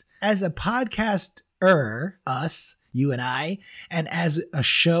podcaster, us, you and I, and as a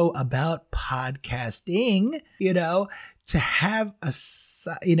show about podcasting, to have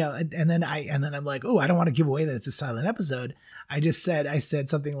and then I'm like, oh, I don't want to give away that it's a silent episode. I said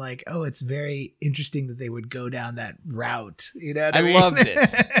something like, oh, it's very interesting that they would go down that route. You know what I mean? loved it.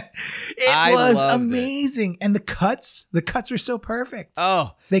 It was amazing. And the cuts were so perfect.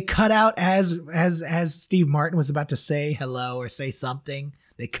 Oh, they cut out as Steve Martin was about to say hello or say something.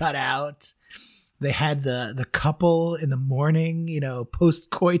 They cut out. They had the couple in the morning,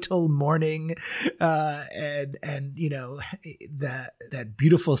 post-coital morning, and that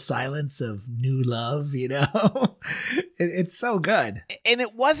beautiful silence of new love, It's so good. And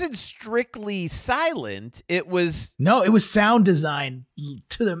it wasn't strictly silent. It was sound design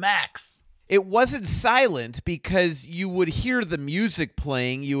to the max. It wasn't silent because you would hear the music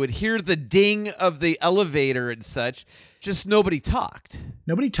playing, you would hear the ding of the elevator and such. Just nobody talked.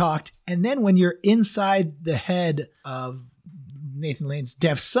 And then when you're inside the head of Nathan Lane's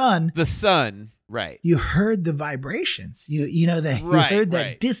deaf son, the son, right? You heard the vibrations. You heard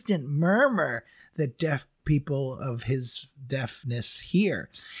that distant murmur that deaf people of his deafness hear.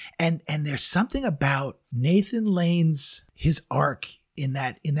 And there's something about Nathan Lane's his arc in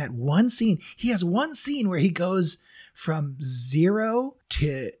that one scene. He has one scene where he goes from zero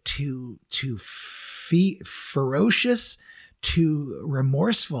to ferocious to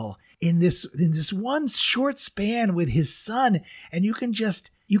remorseful in this one short span with his son, and you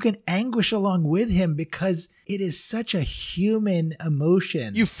can anguish along with him because it is such a human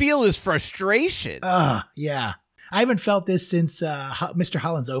emotion. You feel his frustration. Yeah. I haven't felt this since Mr.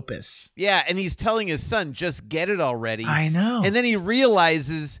 Holland's Opus. Yeah, and he's telling his son, just get it already. I know. And then he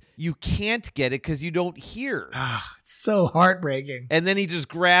realizes you can't get it because you don't hear. It's so heartbreaking. And then he just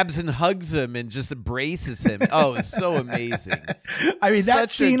grabs and hugs him and just embraces him. Oh, it's so amazing. I mean, that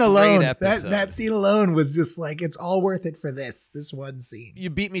Such scene a alone, great episode. that scene alone was just like, it's all worth it for this one scene. You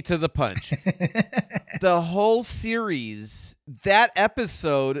beat me to the punch. The whole series, that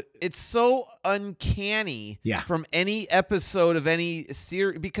episode, it's so uncanny from any episode of any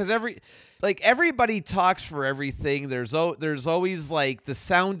series because everybody talks for everything. There's always like the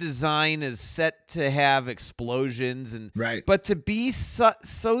sound design is set to have explosions and but to be so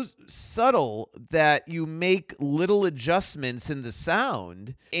subtle that you make little adjustments in the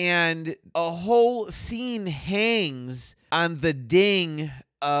sound and a whole scene hangs on the ding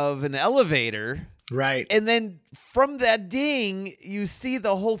of an elevator. Right. And then from that ding, you see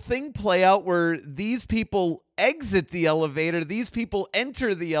the whole thing play out where these people exit the elevator. These people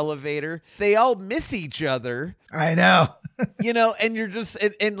enter the elevator. They all miss each other. I know. And you're just,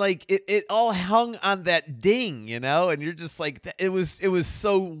 and like it all hung on that ding, and you're just like, it was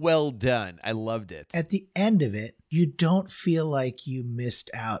so well done. I loved it. At the end of it, you don't feel like you missed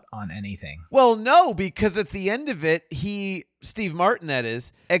out on anything. Well, no, because at the end of it, Steve Martin, that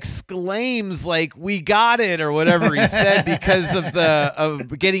is, exclaims like, we got it, or whatever he said because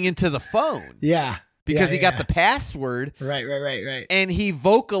of getting into the phone. Yeah. Because he got the password. Right. And he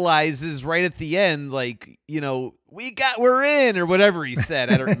vocalizes right at the end, like, we're in, or whatever he said.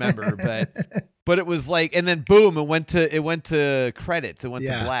 I don't remember, but it was like, and then boom, it went to credits. It went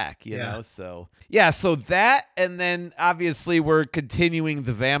to black, you know? So that, and then obviously we're continuing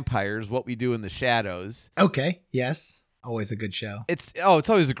the vampires, What We Do in the Shadows. Okay. Yes. Always a good show. It's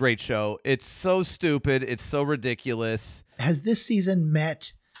always a great show. It's so stupid. It's so ridiculous. Has this season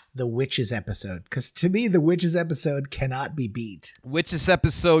met the Witches episode? Because to me, the Witches episode cannot be beat. Witches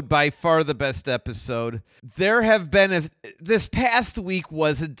episode, by far the best episode. There have been, this past week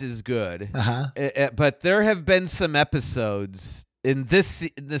wasn't as good, but there have been some episodes in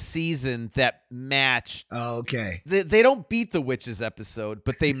the season that match. Oh, okay. They don't beat the Witches episode,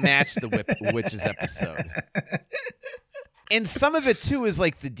 but they match the Witches episode. And some of it, too, is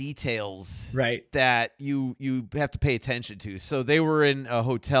like the details that you have to pay attention to. So they were in a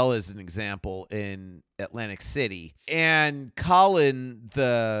hotel, as an example, in Atlantic City. And Colin,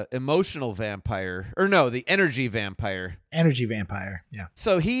 the emotional vampire, the energy vampire. Energy vampire, yeah.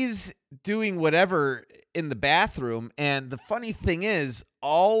 So he's doing whatever in the bathroom. And the funny thing is,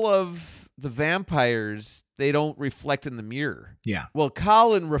 all of the vampires, they don't reflect in the mirror. Yeah. Well,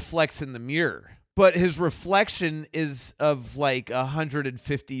 Colin reflects in the mirror. But his reflection is of like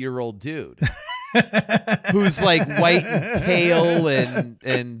 150-year-old dude who's like white and pale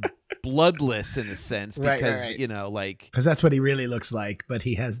and bloodless in a sense because, right. you know, like. Because that's what he really looks like, but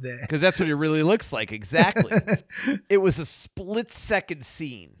he has the. Because that's what he really looks like. Exactly. It was a split-second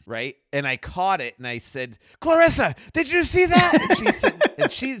scene, right? And I caught it and I said, Clarissa, did you see that?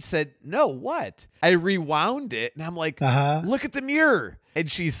 And she said, no, what? I rewound it and I'm like, look at the mirror. And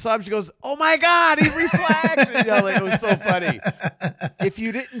she saw him. She goes, "Oh my God, he reflects!" And, like, it was so funny. If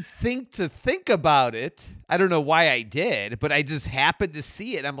you didn't think about it, I don't know why I did, but I just happened to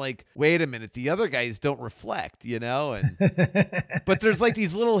see it. I'm like, wait a minute, the other guys don't reflect, you know. And but there's like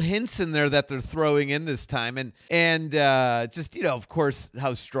these little hints in there that they're throwing in this time, and just, you know, of course,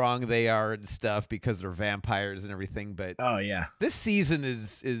 how strong they are and stuff because they're vampires and everything. But oh yeah, this season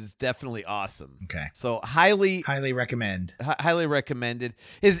is definitely awesome. Okay, so highly recommend. Highly recommended.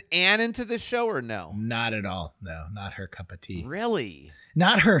 Is Anne into the show or no? Not at all. No, not her cup of tea. Really?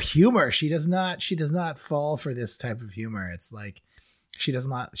 Not her humor. She does not fall for this type of humor. It's like she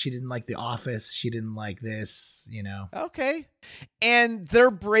didn't like The Office. She didn't like this, you know. Okay. And they're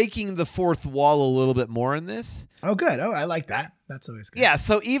breaking the fourth wall a little bit more in this. Oh, good. Oh, I like that. That's always good. Yeah,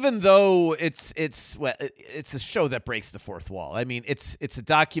 so even though it's a show that breaks the fourth wall. I mean, it's a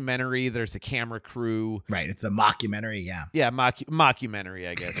documentary. There's a camera crew. Right. It's a mockumentary. Yeah. Yeah, mockumentary,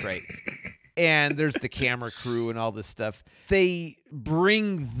 I guess. Right. And there's the camera crew and all this stuff. They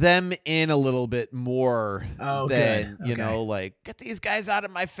bring them in a little bit more than, you know, like, get these guys out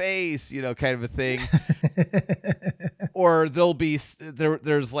of my face, you know, kind of a thing. Or there'll be,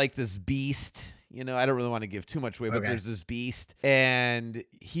 there's like this beast. You know, I don't really want to give too much away, but there's this beast, and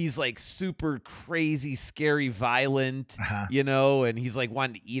he's like super crazy, scary, violent, you know, and he's like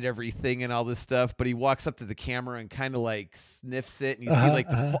wanting to eat everything and all this stuff. But he walks up to the camera and kind of like sniffs it, and you see like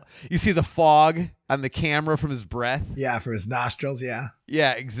you see the fog on the camera from his breath. Yeah, for his nostrils. Yeah.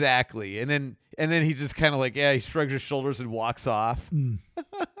 Yeah, exactly. And then he just kind of like, he shrugs his shoulders and walks off.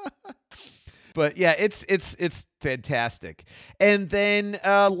 But yeah, it's fantastic. And then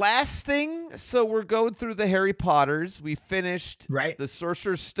last thing, so we're going through the Harry Potters. We finished the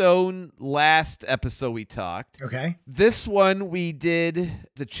Sorcerer's Stone last episode we talked. Okay. This one we did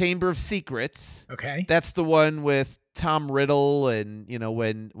the Chamber of Secrets. Okay. That's the one with Tom Riddle, and, you know,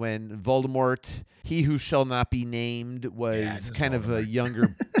 when Voldemort, he who shall not be named, was kind of a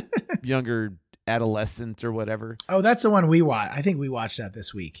younger adolescent or whatever. Oh, that's the one we watched. I think we watched that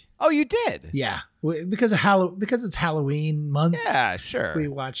this week. Oh, you did? Yeah, because it's Halloween month. Yeah, sure. We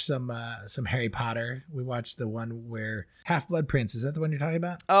watched some Harry Potter. We watched the one where Half-Blood Prince. Is that the one you're talking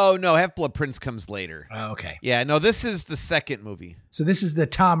about? Oh no, Half-Blood Prince comes later. Oh, okay. Yeah, no, this is the second movie. So this is the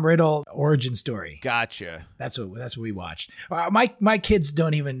Tom Riddle origin story. Gotcha. That's what we watched. My kids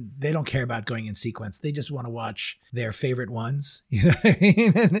don't care about going in sequence. They just want to watch their favorite ones. You know what I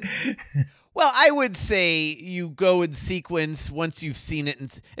mean? Well, I would say you go in sequence once you've seen it.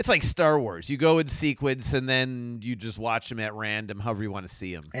 And it's like Star Wars. You go in sequence and then you just watch them at random, however you want to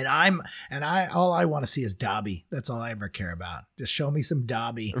see them. And all I want to see is Dobby. That's all I ever care about. Just show me some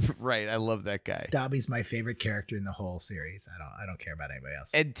Dobby. Right. I love that guy. Dobby's my favorite character in the whole series. I don't care about anybody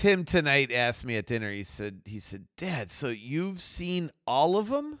else. And Tim tonight asked me at dinner, he said, Dad, so you've seen all of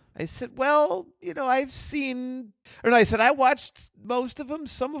them? I said, well, you know, I watched most of them.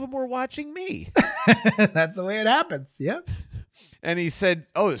 Some of them were watching me. That's the way it happens. Yep. And he said,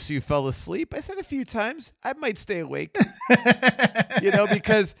 oh, so you fell asleep? I said, a few times. I might stay awake. You know,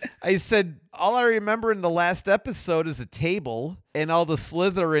 because I said, all I remember in the last episode is a table and all the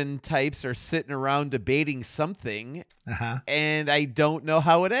Slytherin types are sitting around debating something. And I don't know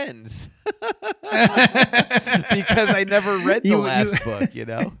how it ends. Because I never read the last book, you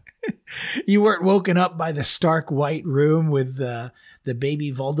know? You weren't woken up by the stark white room with the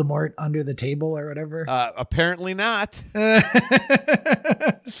baby Voldemort under the table or whatever? Apparently not.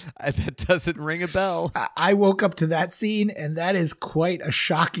 That doesn't ring a bell. I woke up to that scene, and that is quite a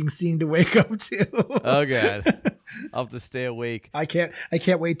shocking scene to wake up to. Oh, God. I'll have to stay awake. I can't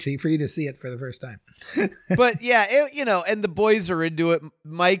wait for you to see it for the first time. But yeah, you know, and the boys are into it.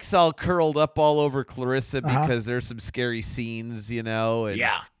 Mike's all curled up all over Clarissa because there's some scary scenes, you know. And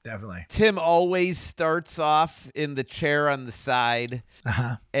yeah, definitely. Tim always starts off in the chair on the side.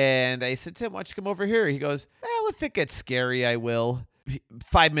 And I said, Tim, why don't you come over here? He goes, well, if it gets scary, I will.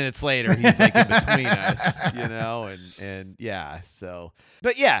 5 minutes later, he's like in between us, you know, and yeah, so,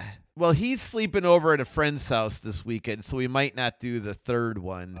 but yeah, Well, he's sleeping over at a friend's house this weekend, so we might not do the third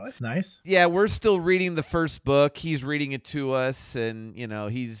one. Oh, that's nice. Yeah, we're still reading the first book. He's reading it to us, and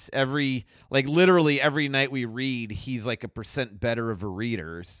he's literally every night we read, he's like 1% better of a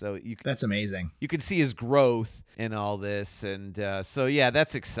reader. So that's amazing. You can see his growth in all this, and so yeah,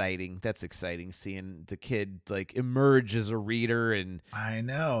 that's exciting. That's exciting seeing the kid like emerge as a reader, and I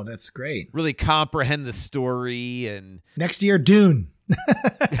know, that's great. Really comprehend the story. And next year, Dune.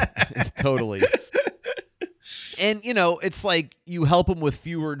 Totally. And it's like you help him with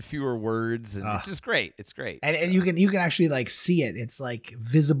fewer and fewer words, and it's just great. It's great. And you can actually like see it. It's like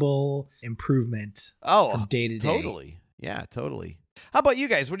visible improvement from day to day. Totally. Yeah, totally. How about you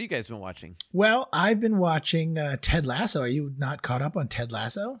guys? What have you guys been watching? Well, I've been watching Ted Lasso. Are you not caught up on Ted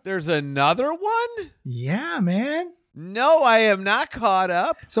Lasso? There's another one? Yeah, man. No, I am not caught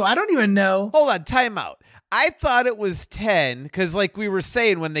up. So I don't even know. Hold on, time out. I thought it was 10 because like we were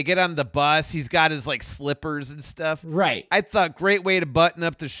saying, when they get on the bus, he's got his like slippers and stuff. Right. I thought, great way to button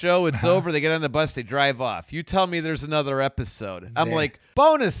up the show. It's over. They get on the bus. They drive off. You tell me there's another episode. I'm like,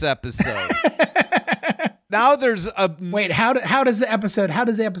 bonus episode. Now there's a... Wait, how does the episode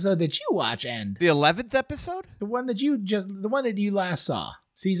that you watch end? The 11th episode? The one that you last saw.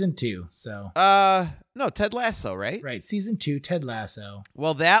 Season 2, so. No, Ted Lasso, right? Right, season 2, Ted Lasso.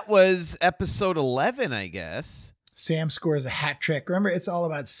 Well, that was episode 11, I guess. Sam scores a hat trick. Remember, it's all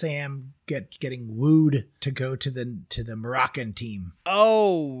about Sam getting wooed to go to the Moroccan team.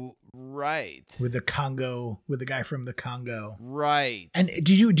 Oh, right. With the guy from the Congo. Right. And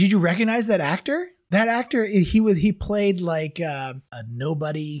did you recognize that actor? That actor, he played like a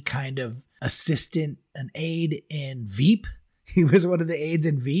nobody kind of assistant, an aide in Veep. He was one of the aides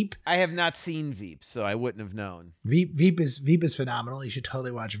in Veep. I have not seen Veep, so I wouldn't have known. Veep is phenomenal. You should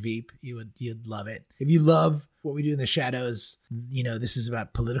totally watch Veep. You'd love it. If you love What We Do in the Shadows, this is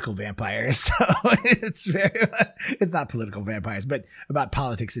about political vampires. So it's not political vampires, but about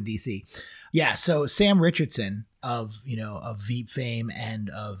politics in DC. Yeah. So Sam Richardson of Veep fame and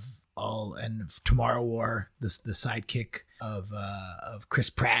of Tomorrow War, the sidekick of Chris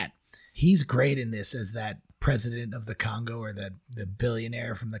Pratt. He's great in this as that president of the Congo, or the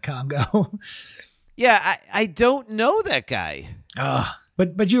billionaire from the Congo. Yeah, I don't know that guy.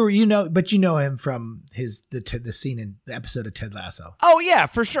 But you know him from the scene in the episode of Ted Lasso. Oh yeah,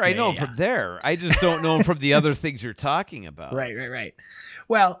 for sure. I know him from there. I just don't know him from the other things you're talking about. Right.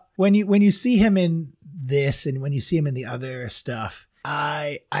 Well, when you see him in this and when you see him in the other stuff,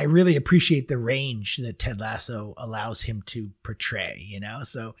 I really appreciate the range that Ted Lasso allows him to portray,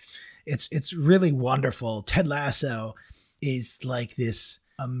 So it's really wonderful. Ted Lasso is like this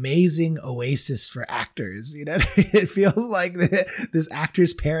amazing oasis for actors. It feels like this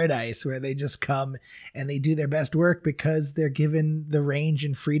actor's paradise where they just come and they do their best work because they're given the range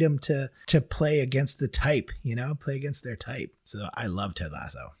and freedom to play against the type, play against their type. So I love Ted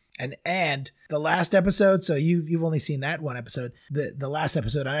Lasso. And the last episode, so you've only seen that one episode. The last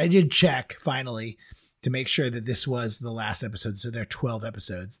episode, I did check finally to make sure that this was the last episode. So there are 12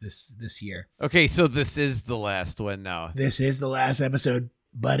 episodes this year. Okay, so this is the last one now. This is the last episode,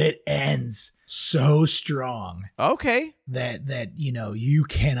 but it ends so strong. Okay. That you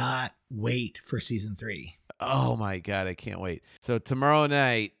cannot wait for season 3. Oh my God, I can't wait. So tomorrow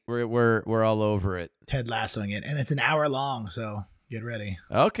night we're all over it. Ted Lassoing it, and it's an hour long, so get ready.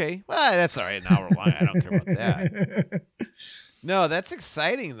 Okay. Well, that's all right. An hour long. I don't care about that. No, that's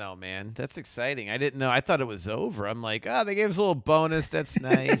exciting though, man. That's exciting. I didn't know. I thought it was over. I'm like, they gave us a little bonus. That's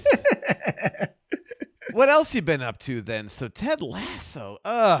nice. What else you been up to then? So Ted Lasso.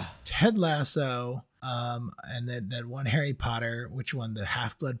 Ted Lasso. And then that one Harry Potter, which one? The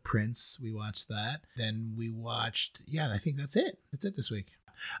Half-Blood Prince. We watched that. Then we watched. Yeah, I think that's it. That's it this week.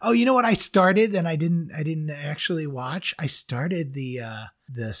 Oh, you know what I started and I didn't actually watch? I started the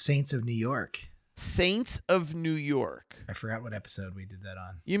Saints of New York. Saints of New York. I forgot what episode we did that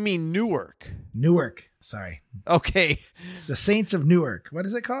on. You mean Newark? Newark. Sorry. Okay. The Saints of Newark. What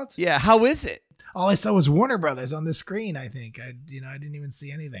is it called? Yeah. How is it? All I saw was Warner Brothers on the screen, I think. I didn't even see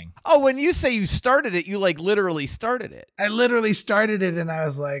anything. Oh, when you say you started it, you like literally started it. I literally started it and I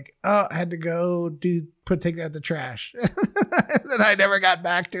was like, I had to go take out the trash. Then I never got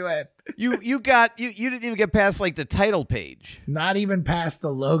back to it. You didn't even get past like the title page. Not even past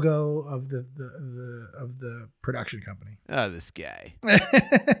the logo of the production company. Oh, this guy.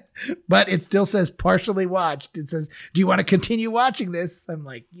 But it still says partially watched. It says, do you want to continue watching this? I'm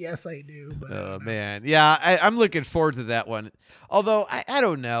like, yes, I do. But Oh, man. Yeah, I'm looking forward to that one. Although, I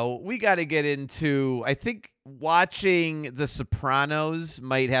don't know. We got to get into, I think watching The Sopranos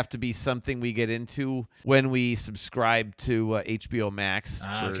might have to be something we get into when we subscribe to HBO Max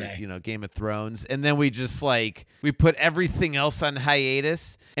for, Game of Thrones. And then we just we put everything else on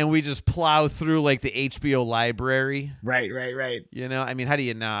hiatus and we just plow through the HBO library. Right. I mean, how do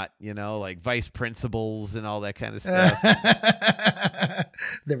you not, vice principals and all that kind of stuff.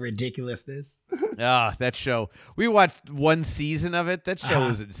 The ridiculousness. That show. We watched one season of it. That show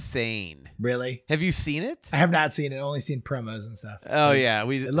was insane. Really? Have you seen it? I have not seen it. Only seen promos and stuff. Oh, yeah.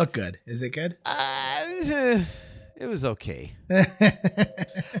 It looked good. Is it good? It was okay.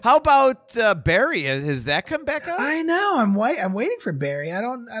 How about Barry? Has that come back up? I know. I'm waiting for Barry. I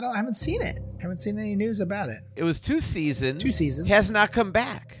haven't seen it. Haven't seen any news about it. It was 2 seasons. 2 seasons. Has not come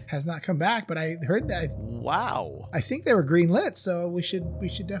back. Has not come back, but I heard that. Wow. I think they were greenlit, so we should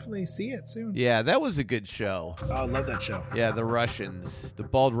definitely see it soon. Yeah, that was a good show. Oh, I love that show. Yeah, the Russians. The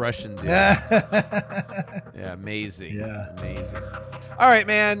bald Russian dude. Yeah, amazing. Yeah. Amazing. All right,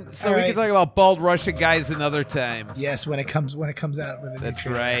 man. So All we right. can talk about bald Russian guys another time. Yes, when it comes out with a new That's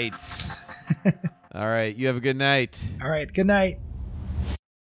trailer. right. All right. You have a good night. All right. Good night.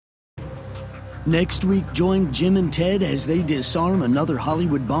 Next week, join Jim and Ted as they disarm another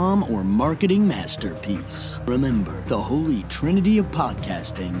Hollywood bomb or marketing masterpiece. Remember, the holy trinity of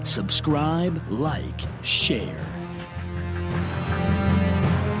podcasting: subscribe, like, share.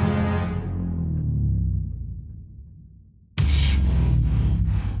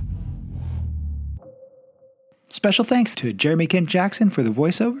 Special thanks to Jeremy Kent Jackson for the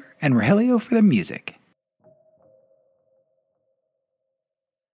voiceover and Rogelio for the music.